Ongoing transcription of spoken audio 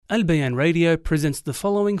Al Bayan Radio presents the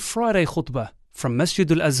following Friday khutbah from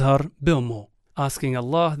Masjid Al-Azhar, Bilmo, asking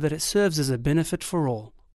Allah that it serves as a benefit for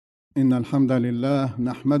all. إن الحمد لله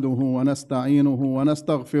نحمده ونستعينه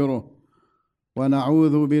ونستغفره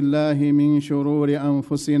ونعوذ بالله من شرور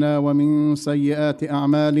أنفسنا ومن سيئات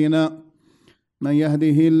أعمالنا من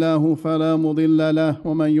يهده الله فلا مضل له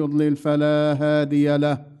ومن يضلل فلا هادي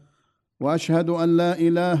له وأشهد أن لا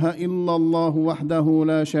إله إلا الله وحده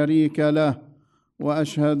لا شريك له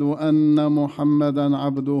وأشهد أن محمدًا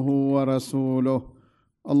عبده ورسوله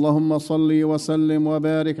اللهم صل وسلم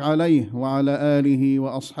وبارك عليه وعلى آله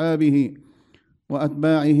وأصحابه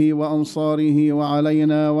وأتباعه وأنصاره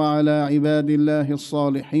وعلينا وعلى عباد الله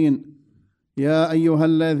الصالحين يا أيها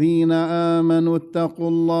الذين آمنوا اتقوا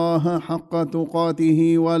الله حق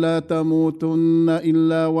تقاته ولا تموتن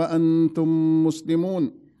إلا وأنتم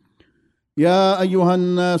مسلمون يا أيها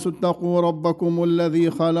الناس اتقوا ربكم الذي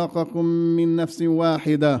خلقكم من نفس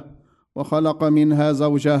واحدة وخلق منها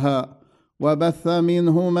زوجها وبث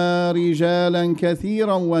منهما رجالا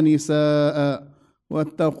كثيرا ونساء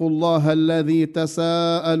واتقوا الله الذي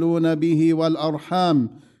تساءلون به والأرحام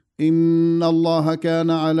إن الله كان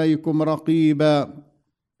عليكم رقيبا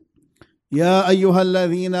يا أيها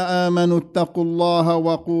الذين آمنوا اتقوا الله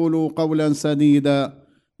وقولوا قولا سديدا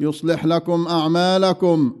يصلح لكم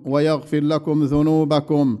أعمالكم ويغفر لكم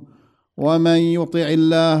ذنوبكم ومن يطع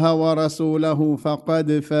الله ورسوله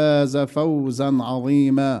فقد فاز فوزا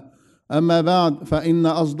عظيما أما بعد فإن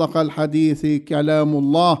أصدق الحديث كلام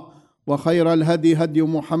الله وخير الهدي هدي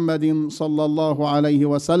محمد صلى الله عليه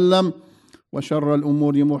وسلم وشر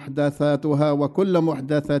الأمور محدثاتها وكل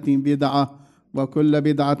محدثة بدعة وكل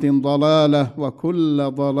بدعة ضلالة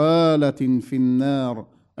وكل ضلالة في النار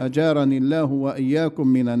أجارني الله وإياكم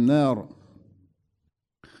من النار.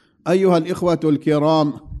 أيها الإخوة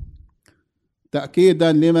الكرام،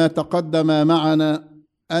 تأكيدا لما تقدم معنا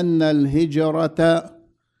أن الهجرة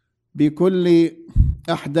بكل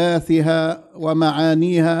أحداثها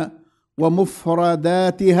ومعانيها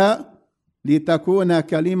ومفرداتها لتكون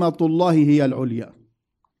كلمة الله هي العليا.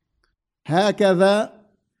 هكذا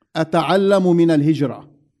أتعلم من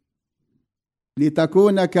الهجرة،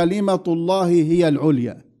 لتكون كلمة الله هي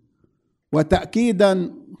العليا. وتأكيدا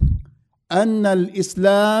أن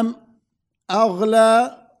الإسلام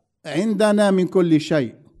أغلى عندنا من كل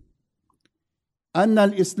شيء، أن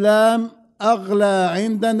الإسلام أغلى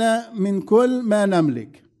عندنا من كل ما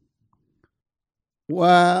نملك.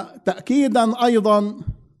 وتأكيدا أيضا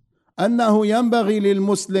أنه ينبغي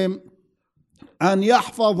للمسلم أن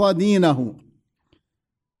يحفظ دينه،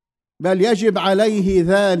 بل يجب عليه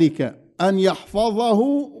ذلك أن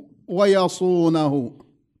يحفظه ويصونه.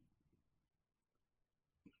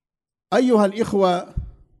 أيها الإخوة،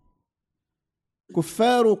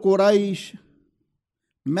 كفار قريش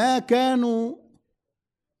ما كانوا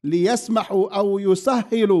ليسمحوا أو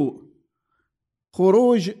يسهلوا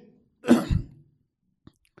خروج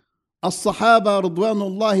الصحابة رضوان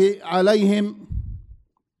الله عليهم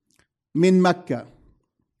من مكة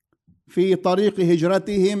في طريق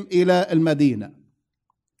هجرتهم إلى المدينة.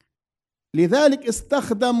 لذلك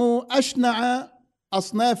استخدموا أشنع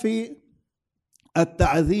أصناف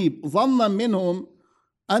التعذيب، ظنا منهم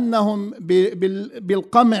أنهم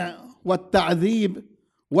بالقمع والتعذيب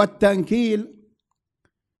والتنكيل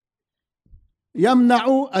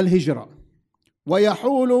يمنعوا الهجرة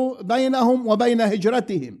ويحول بينهم وبين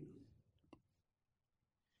هجرتهم،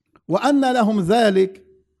 وأن لهم ذلك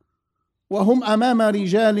وهم أمام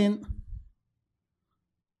رجال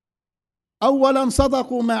أولا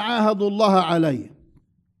صدقوا ما عاهدوا الله عليه،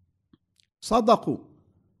 صدقوا،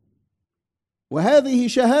 وهذه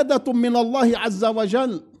شهادة من الله عز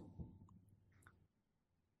وجل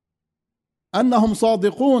أنهم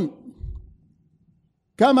صادقون،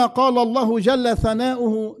 كما قال الله جل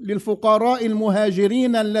ثناؤه للفقراء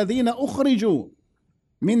المهاجرين الذين أخرجوا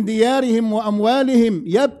من ديارهم وأموالهم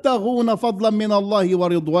يبتغون فضلا من الله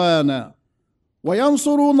ورضوانا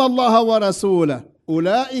وينصرون الله ورسوله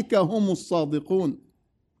أولئك هم الصادقون.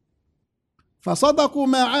 فصدقوا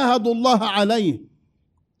ما عاهدوا الله عليه،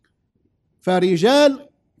 فرجال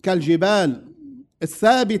كالجبال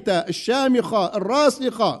الثابتة الشامخة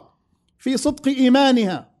الراسخة في صدق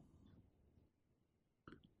إيمانها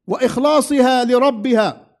وإخلاصها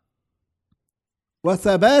لربها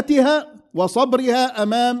وثباتها وصبرها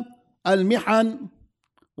أمام المحن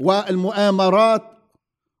والمؤامرات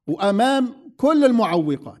وأمام كل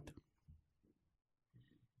المعوقات.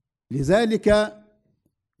 لذلك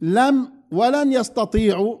ولن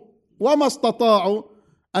يستطيعوا وما استطاعوا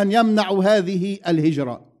أن يمنعوا هذه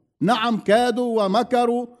الهجرة. نعم، كادوا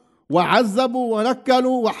ومكروا وعذبوا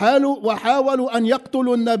ونكلوا وحاولوا أن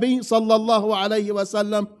يقتلوا النبي صلى الله عليه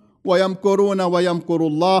وسلم ويمكرون ويمكر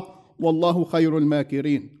الله والله خير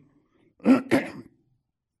الماكرين.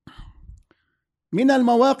 من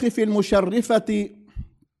المواقف المشرفة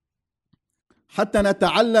حتى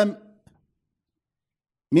نتعلم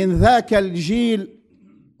من ذاك الجيل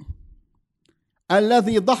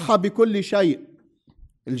الذي ضحى بكل شيء،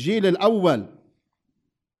 الجيل الأول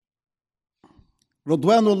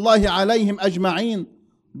رضوان الله عليهم أجمعين،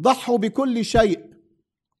 ضحوا بكل شيء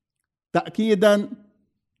تأكيدا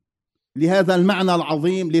لهذا المعنى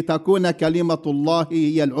العظيم: لتكون كلمة الله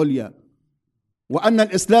هي العليا، وأن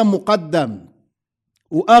الإسلام مقدم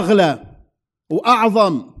وأغلى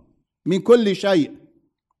وأعظم من كل شيء.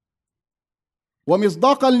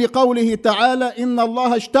 ومصداقا لقوله تعالى: إن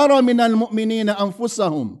الله اشترى من المؤمنين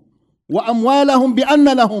أنفسهم وأموالهم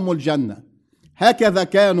بأن لهم الجنة. هكذا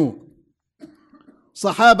كانوا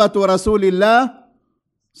صحابة رسول الله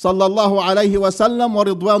صلى الله عليه وسلم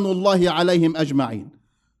ورضوان الله عليهم أجمعين.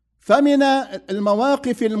 فمن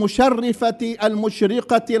المواقف المشرفة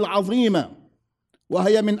المشرقة العظيمة،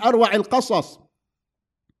 وهي من أروع القصص،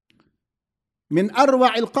 من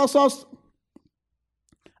أروع القصص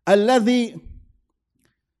الذي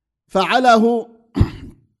فعله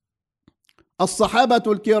الصحابة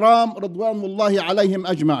الكرام رضوان الله عليهم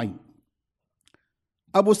أجمعين.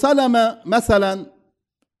 أبو سلمة مثلا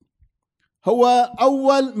هو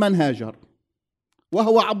أول من هاجر،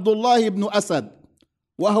 وهو عبد الله بن أسد،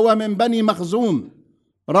 وهو من بني مخزوم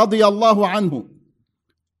رضي الله عنه.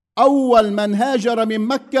 أول من هاجر من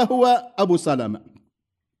مكة هو أبو سلمة.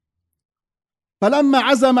 فلما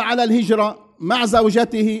عزم على الهجرة مع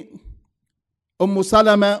زوجته أم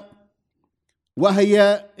سلمة،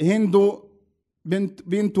 وهي هند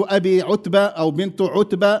بنت أبي عتبة أو بنت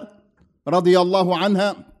عتبة رضي الله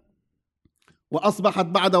عنها، وأصبحت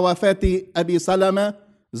بعد وفاة أبي سلمة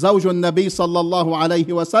زوج النبي صلى الله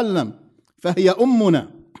عليه وسلم، فهي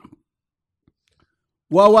أمنا.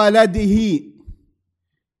 وولده،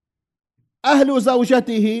 أهل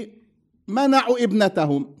زوجته منعوا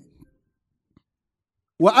ابنتهم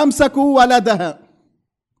وأمسكوا ولدها.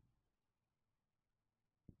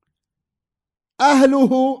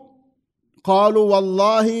 أهله قالوا: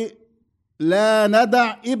 والله لا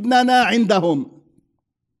ندع ابننا عندهم.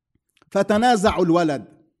 فتنازعوا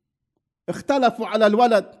الولد، اختلفوا على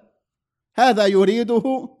الولد، هذا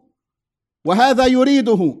يريده وهذا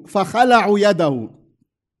يريده، فخلعوا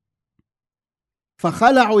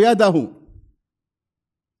يده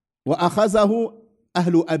وأخذه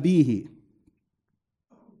أهل أبيه.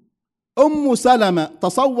 أم سلمة،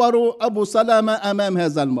 تصوروا أبو سلمة أمام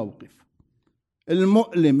هذا الموقف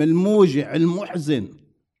المؤلم الموجع المحزن،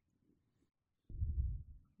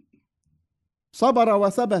 صبر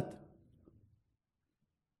وثبت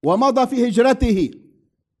ومضى في هجرته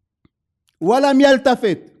ولم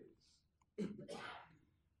يلتفت.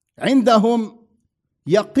 عندهم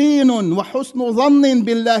يقين وحسن ظن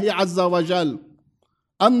بالله عز وجل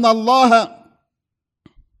أن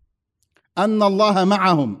الله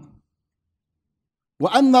معهم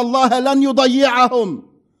وأن الله لن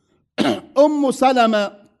يضيعهم. أم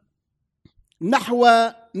سلمة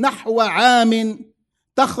نحو عام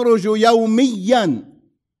تخرج يوميا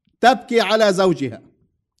تبكي على زوجها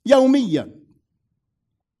يوميا.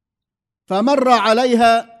 فمر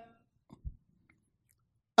عليها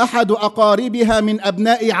أحد أقاربها من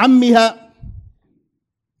أبناء عمها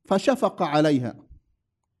فشفق عليها،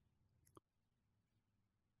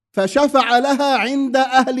 فشفع لها عند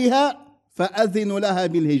أهلها فأذنوا لها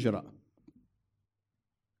بالهجرة.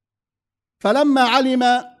 فلما علم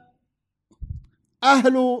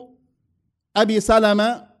أهل أبي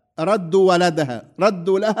سلمة ردوا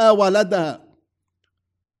لها ولدها،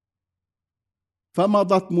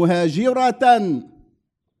 فمضت مهاجرة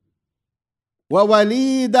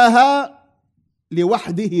ووليدها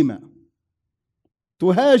لوحدهما،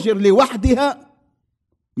 تهاجر لوحدها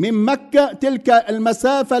من مكة تلك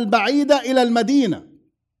المسافة البعيدة إلى المدينة،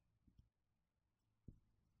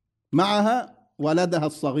 معها ولدها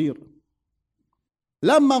الصغير.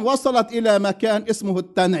 لما وصلت إلى مكان اسمه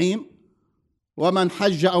التنعيم، ومن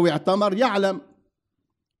حج أو اعتمر يعلم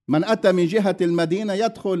من أتى من جهة المدينة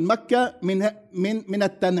يدخل مكة من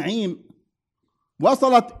التنعيم.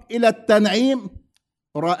 وصلت إلى التنعيم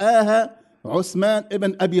رآها عثمان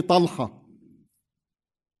ابن أبي طلحة،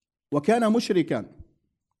 وكان مشركا،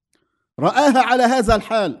 رآها على هذا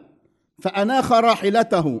الحال فأناخ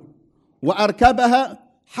راحلته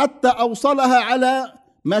وأركبها حتى أوصلها على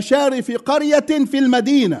مشارف قرية في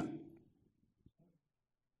المدينة،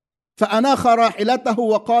 فأناخ راحلته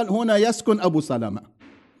وقال: هنا يسكن أبو سلمة،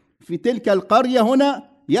 في تلك القرية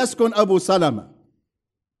هنا يسكن أبو سلمة.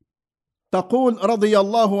 تقول رضي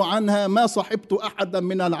الله عنها: ما صحبت أحدا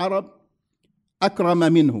من العرب أكرم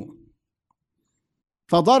منه.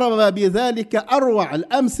 فضرب بذلك أروع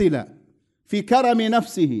الأمثلة في كرم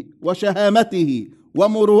نفسه وشهامته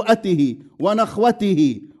ومروءته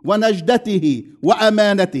ونخوته ونجدته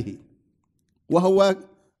وأمانته، وهو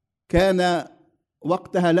كان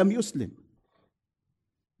وقتها لم يسلم،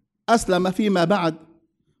 أسلم فيما بعد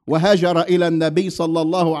وهاجر إلى النبي صلى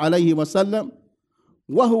الله عليه وسلم،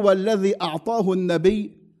 وهو الذي أعطاه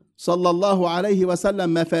النبي صلى الله عليه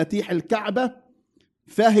وسلم مفاتيح الكعبة،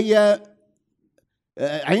 فهي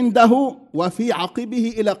عنده وفي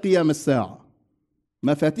عقبه إلى قيام الساعة.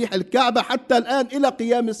 مفاتيح الكعبة حتى الآن إلى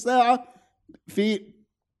قيام الساعة في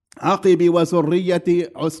عقب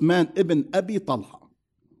وذرية عثمان ابن أبي طلحة.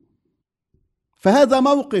 فهذا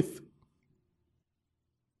موقف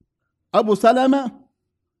أبو سلمة،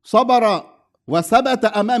 صبر وثبت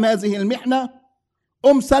أمام هذه المحنة.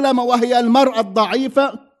 أم سلمة وهي المرأة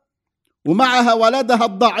الضعيفة ومعها ولدها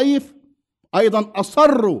الضعيف أيضا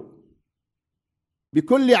أصروا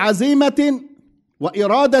بكل عزيمة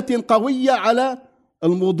وإرادة قوية على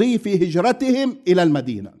المضي في هجرتهم إلى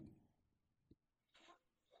المدينة.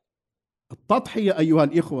 التضحية أيها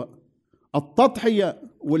الإخوة، التضحية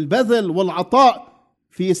والبذل والعطاء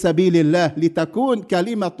في سبيل الله لتكون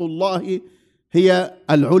كلمة الله هي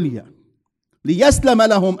العليا، ليسلم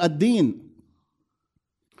لهم الدين.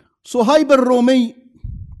 صهيب الرومي،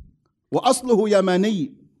 وأصله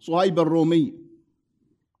يمني، صهيب الرومي،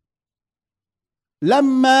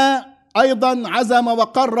 لما أيضا عزم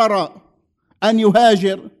وقرر أن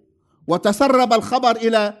يهاجر وتسرب الخبر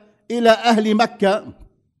إلى أهل مكة،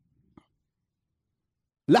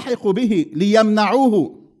 لحقوا به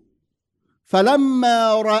ليمنعوه،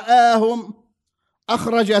 فلما رآهم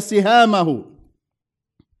أخرج سهامه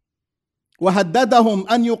وهددهم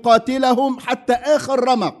أن يقاتلهم حتى آخر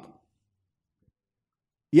رمق،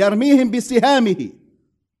 يرميهم بسهامه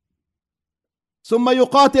ثم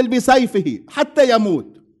يقاتل بسيفه حتى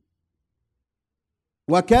يموت.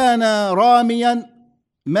 وكان راميا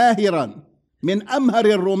ماهرا من أمهر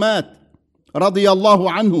الرماة رضي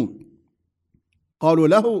الله عنه. قالوا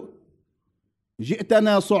له: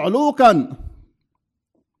 جئتنا صعلوكا،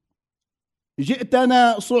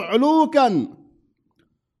 جئتنا صعلوكا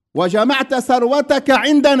وجمعت ثروتك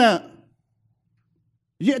عندنا،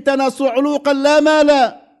 جئتنا صعلوقا لا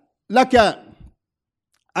مال لك،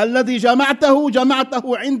 الذي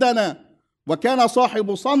جمعته عندنا. وكان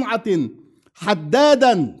صاحب صنعة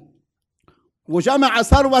حدادا وجمع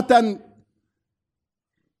ثروة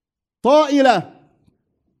طائلة.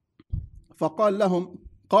 فقال لهم،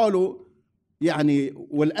 قالوا يعني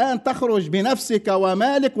والآن تخرج بنفسك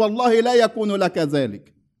ومالك؟ والله لا يكون لك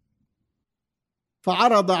ذلك.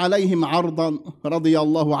 فعرض عليهم عرضا رضي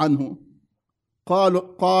الله عنه،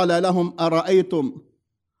 قال لهم: أرأيتم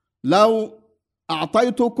لو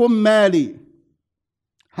أعطيتكم مالي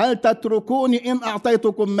هل تتركوني إن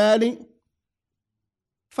أعطيتكم مالي؟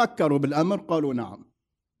 فكروا بالأمر، قالوا نعم.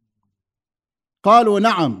 قالوا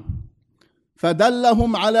نعم.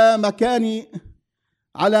 فدلهم على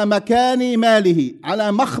مكان ماله،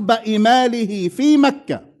 على مخبأ ماله في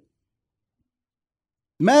مكة،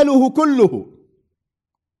 ماله كله.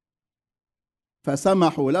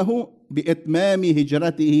 فسمحوا له بإتمام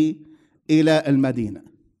هجرته إلى المدينة،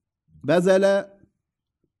 بذل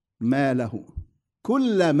ماله،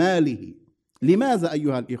 كل ماله. لماذا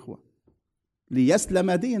أيها الإخوة؟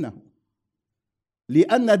 ليسلم دينه،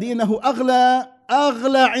 لأن دينه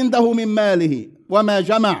أغلى عنده من ماله وما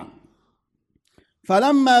جمع.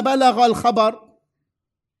 فلما بلغ الخبر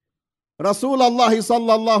رسول الله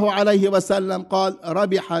صلى الله عليه وسلم قال: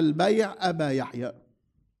 ربح البيع أبا يحيى،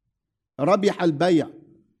 ربح البيع،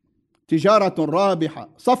 تجارة رابحة،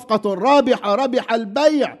 صفقة رابحة، ربح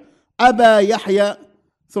البيع أبا يحيى.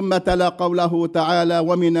 ثم تلا قوله تعالى: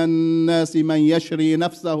 ومن الناس من يشري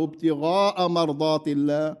نفسه ابتغاء مرضات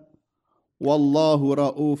الله والله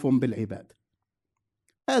رؤوف بالعباد.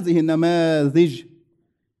 هذه النماذج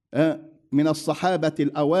من الصحابة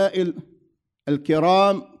الأوائل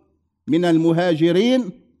الكرام من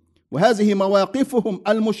المهاجرين، وهذه مواقفهم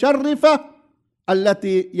المشرفة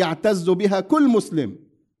التي يعتز بها كل مسلم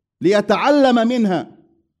ليتعلم منها،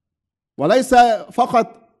 وليس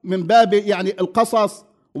فقط من باب يعني القصص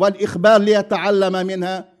والإخبار ليتعلم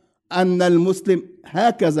منها أن المسلم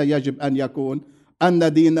هكذا يجب أن يكون،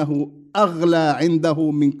 أن دينه أغلى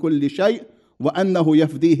عنده من كل شيء، وأنه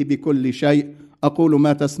يفديه بكل شيء. أقول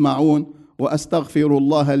ما تسمعون وأستغفر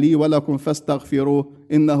الله لي ولكم فاستغفروه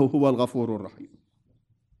إنه هو الغفور الرحيم.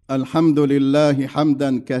 الحمد لله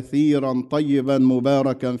حمدا كثيرا طيبا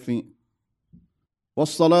مباركا فيه،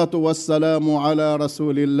 والصلاة والسلام على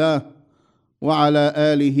رسول الله وعلى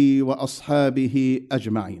آله وأصحابه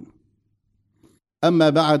أجمعين. أما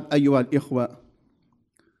بعد، أيها الإخوة،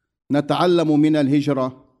 نتعلم من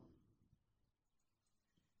الهجرة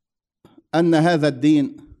أن هذا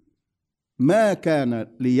الدين ما كان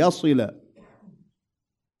ليصل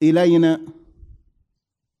إلينا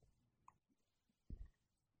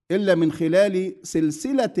إلا من خلال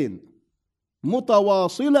سلسلة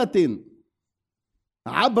متواصلة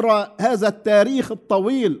عبر هذا التاريخ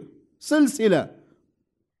الطويل، سلسلة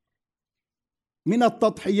من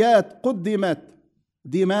التضحيات قدمت،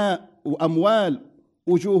 دماء وأموال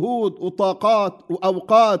وجهود وطاقات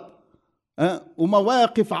وأوقات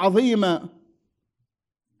ومواقف عظيمة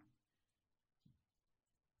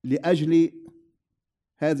لأجل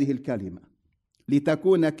هذه الكلمة،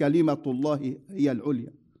 لتكون كلمة الله هي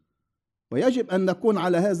العليا. ويجب أن نكون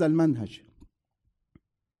على هذا المنهج،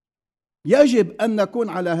 يجب أن نكون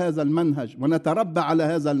على هذا المنهج ونتربى على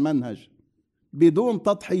هذا المنهج. بدون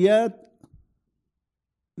تضحيات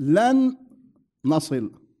لن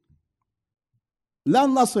نصل.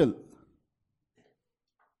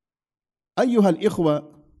 أيها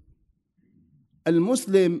الإخوة،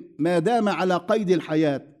 المسلم ما دام على قيد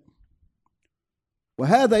الحياة،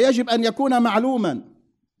 وهذا يجب أن يكون معلوما،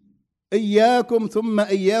 إياكم ثم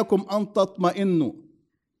إياكم أن تطمئنوا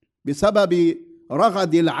بسبب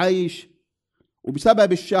رغد العيش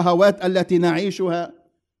وبسبب الشهوات التي نعيشها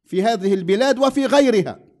في هذه البلاد وفي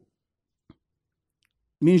غيرها.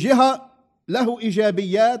 من جهة له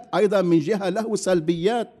إيجابيات، أيضا من جهة له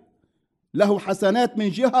سلبيات، له حسنات، من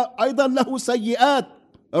جهة أيضا له سيئات.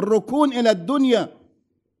 الركون إلى الدنيا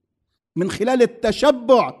من خلال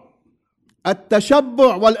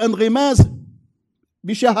التشبع والانغماس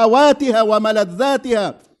بشهواتها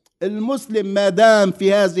وملذاتها. المسلم ما دام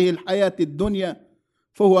في هذه الحياة الدنيا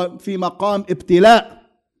فهو في مقام ابتلاء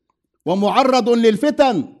ومعرض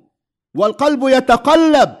للفتن، والقلب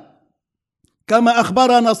يتقلب كما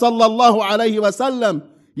أخبرنا صلى الله عليه وسلم،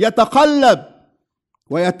 يتقلب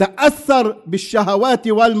ويتأثر بالشهوات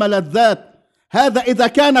والملذات. هذا إذا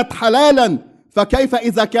كانت حلالا، فكيف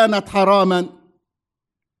إذا كانت حراما؟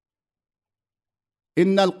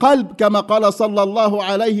 إن القلب كما قال صلى الله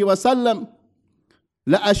عليه وسلم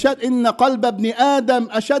إن قلب ابن آدم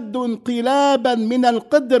أشد انقلابا من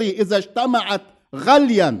القدر إذا اجتمعت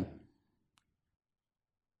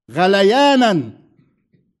غليانا.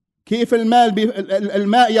 كيف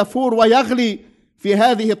الماء يفور ويغلي في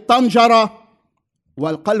هذه الطنجرة،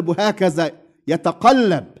 والقلب هكذا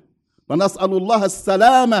يتقلب. ونسأل الله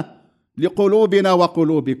السلامة لقلوبنا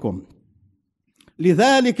وقلوبكم.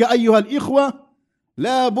 لذلك أيها الإخوة،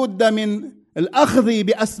 لا بد من الأخذ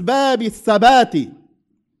بأسباب الثبات،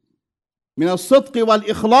 من الصدق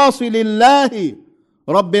والإخلاص لله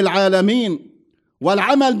رب العالمين،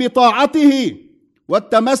 والعمل بطاعته،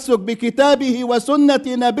 والتمسك بكتابه وسنة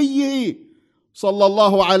نبيه صلى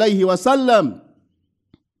الله عليه وسلم،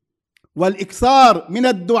 والإكثار من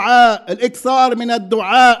الدعاء،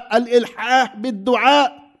 الإلحاح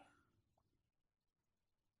بالدعاء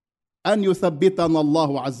أن يثبتنا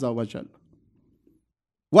الله عز وجل،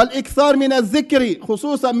 والإكثار من الذكر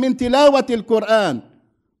خصوصا من تلاوة القرآن،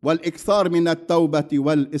 والإكثار من التوبة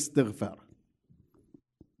والاستغفار.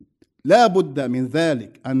 لا بد من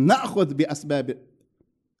ذلك، أن نأخذ بأسباب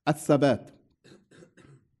الثبات.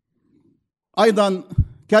 أيضا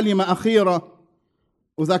كلمة أخيرة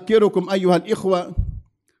أذكركم أيها الإخوة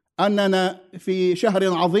أننا في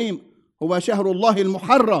شهر عظيم هو شهر الله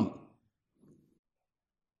المحرم،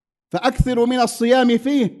 فأكثروا من الصيام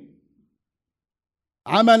فيه،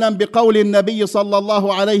 عملا بقول النبي صلى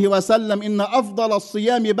الله عليه وسلم: إن أفضل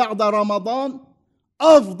الصيام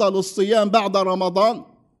بعد رمضان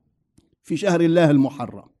في شهر الله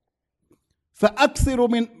المحرم. فأكثروا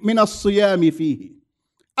من الصيام فيه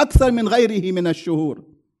أكثر من غيره من الشهور،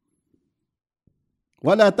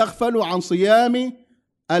 ولا تغفلوا عن صيام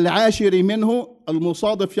العاشر منه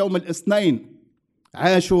المصادف يوم الاثنين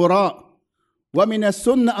عاشوراء. ومن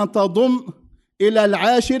السنة أن تضم إلى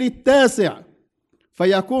العاشر التاسع،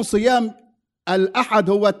 فيكون صيام الأحد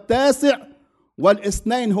هو التاسع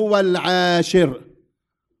والاثنين هو العاشر.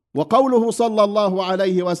 وقوله صلى الله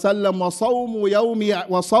عليه وسلم: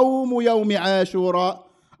 وصوم يوم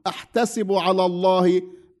عاشوراء أحتسب على الله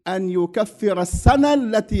أن يكفر السنة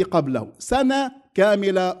التي قبله، سنة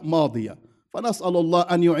كاملة ماضية. فنسأل الله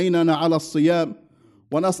أن يعيننا على الصيام،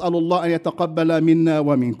 ونسأل الله أن يتقبل منا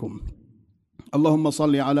ومنكم. اللهم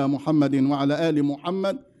صل على محمد وعلى آل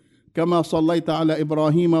محمد كما صليت على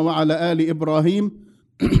إبراهيم وعلى آل إبراهيم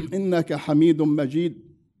إنك حميد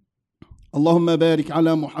مجيد. اللهم بارك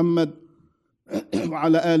على محمد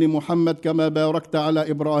وعلى آل محمد كما باركت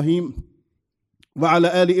على إبراهيم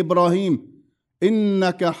وعلى آل إبراهيم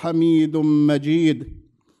إنك حميد مجيد.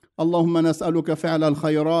 اللهم نسألك فعل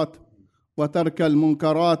الخيرات وترك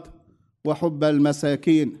المنكرات وحب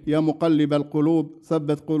المساكين. يا مقلب القلوب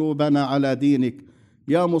ثبت قلوبنا على دينك.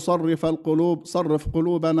 يا مصرف القلوب صرف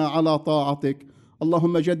قلوبنا على طاعتك.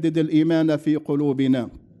 اللهم جدد الإيمان في قلوبنا.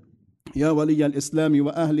 يا ولي الإسلام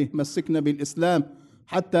وأهله مسكنا بالإسلام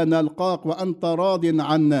حتى نلقاك وأنت راض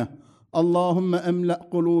عنا. اللهم املأ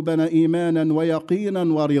قلوبنا إيمانا ويقينا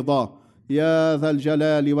ورضا يا ذا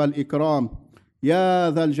الجلال والإكرام.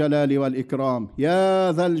 يا ذا الجلال والإكرام.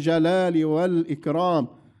 يا ذا الجلال والإكرام.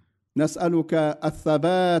 نسألك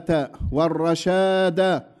الثبات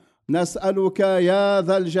والرشاد. نسألك يا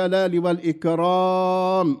ذا الجلال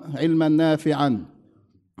والإكرام علما نافعا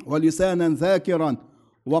ولسانا ذاكرا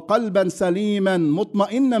وقلبا سليما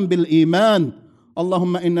مطمئنا بالإيمان.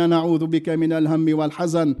 اللهم إنا نعوذ بك من الهم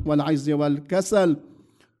والحزن والعجز والكسل.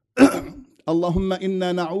 اللهم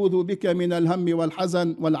إنا نعوذ بك من الهم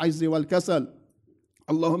والحزن والعجز والكسل.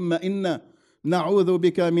 اللهم إنا نعوذ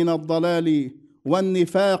بك من الضلال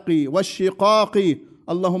والنفاق والشقاق.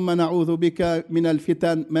 اللهم نعوذ بك من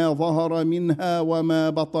الفتن ما ظهر منها وما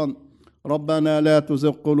بطن. ربنا لا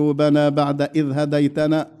تزغ قلوبنا بعد إذ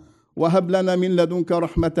هديتنا وهب لنا من لدنك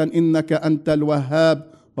رحمة إنك أنت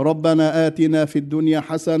الوهاب. ربنا آتنا في الدنيا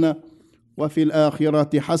حسنة وفي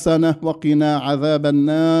الآخرة حسنة وقنا عذاب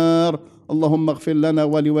النار. اللهم اغفر لنا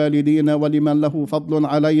ولوالدينا ولمن له فضل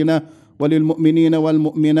علينا وللمؤمنين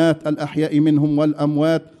والمؤمنات الأحياء منهم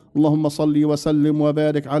والأموات. اللهم صل وسلم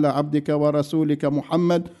وبارك على عبدك ورسولك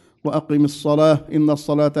محمد وأقم الصلاة إن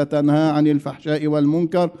الصلاة تنهى عن الفحشاء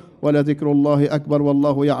والمنكر ولذكر الله أكبر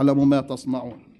والله يعلم ما تصنعون.